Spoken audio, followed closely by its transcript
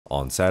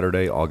On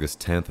Saturday,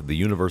 August 10th, the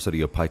University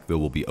of Pikeville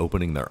will be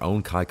opening their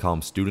own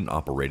KaiCom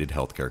student-operated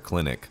healthcare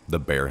clinic. The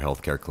Bear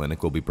Healthcare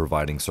Clinic will be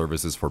providing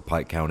services for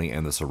Pike County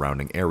and the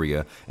surrounding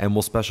area and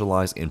will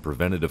specialize in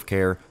preventative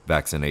care,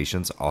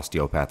 vaccinations,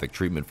 osteopathic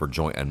treatment for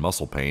joint and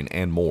muscle pain,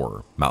 and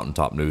more.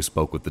 Mountaintop News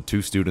spoke with the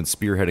two students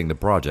spearheading the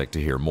project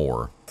to hear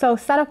more. So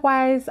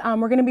setup-wise,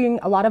 we're going to be doing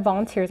a lot of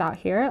volunteers out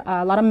here,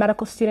 a lot of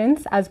medical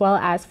students, as well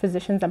as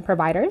physicians and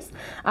providers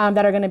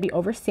that are going to be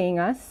overseeing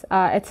us.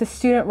 It's a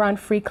student-run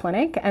free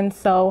clinic, and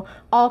so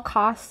all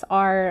costs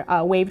are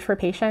waived for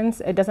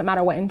patients. It doesn't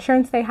matter what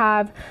insurance they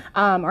have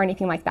or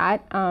anything like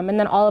that. And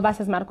then all of us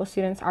as medical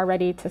students are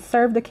ready to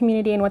serve the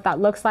community, and what that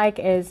looks like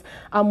is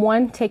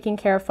one, taking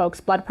care of folks'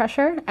 blood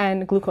pressure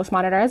and glucose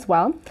monitor as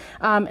well.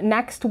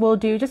 Next, we'll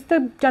do just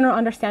the general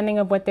understanding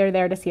of what they're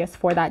there to see us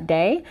for that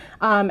day.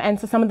 And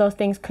so some of those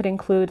things could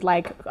include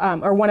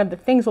or one of the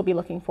things we'll be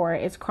looking for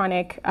is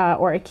chronic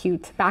or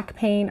acute back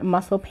pain,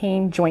 muscle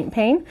pain, joint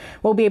pain.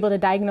 We'll be able to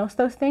diagnose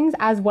those things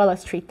as well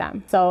as treat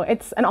them. So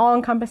it's an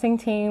all-encompassing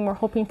team. We're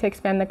hoping to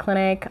expand the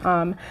clinic,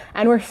 and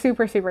we're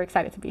super, super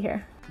excited to be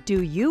here.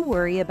 Do you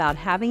worry about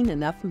having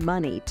enough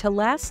money to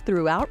last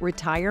throughout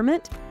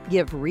retirement?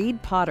 Give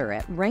Reed Potter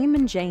at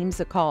Raymond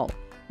James a call.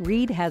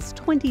 Reed has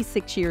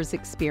 26 years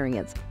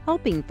experience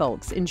helping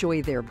folks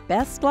enjoy their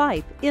best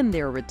life in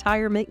their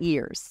retirement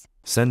years.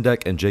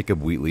 Sendek and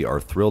Jacob Wheatley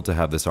are thrilled to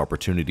have this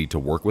opportunity to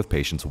work with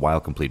patients while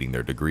completing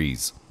their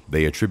degrees.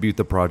 They attribute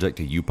the project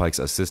to UPIKE's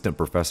Assistant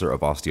Professor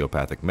of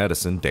Osteopathic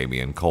Medicine,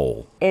 Damian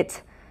Cole.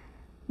 It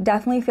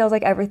definitely feels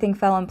like everything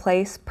fell in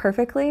place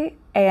perfectly,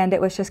 and it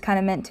was just kind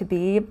of meant to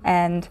be.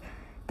 And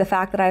the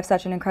fact that I have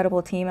such an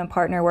incredible team and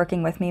partner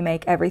working with me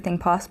make everything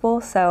possible.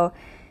 So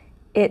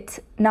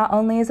it not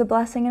only is a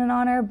blessing and an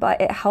honor,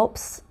 but it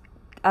helps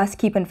us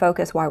keep in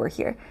focus while we're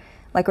here.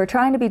 Like, we're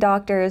trying to be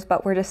doctors,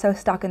 but we're just so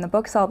stuck in the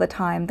books all the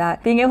time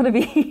that being able to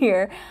be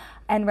here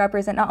and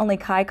represent not only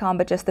KaiCom,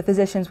 but just the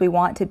physicians we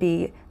want to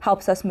be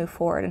helps us move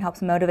forward and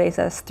helps motivate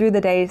us through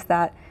the days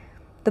that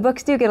the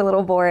books do get a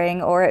little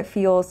boring or it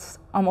feels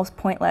almost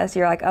pointless.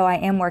 You're like, oh, I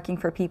am working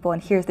for people,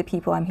 and here's the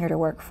people I'm here to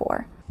work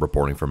for.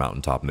 Reporting for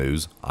Mountaintop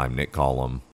News, I'm Nick Collum.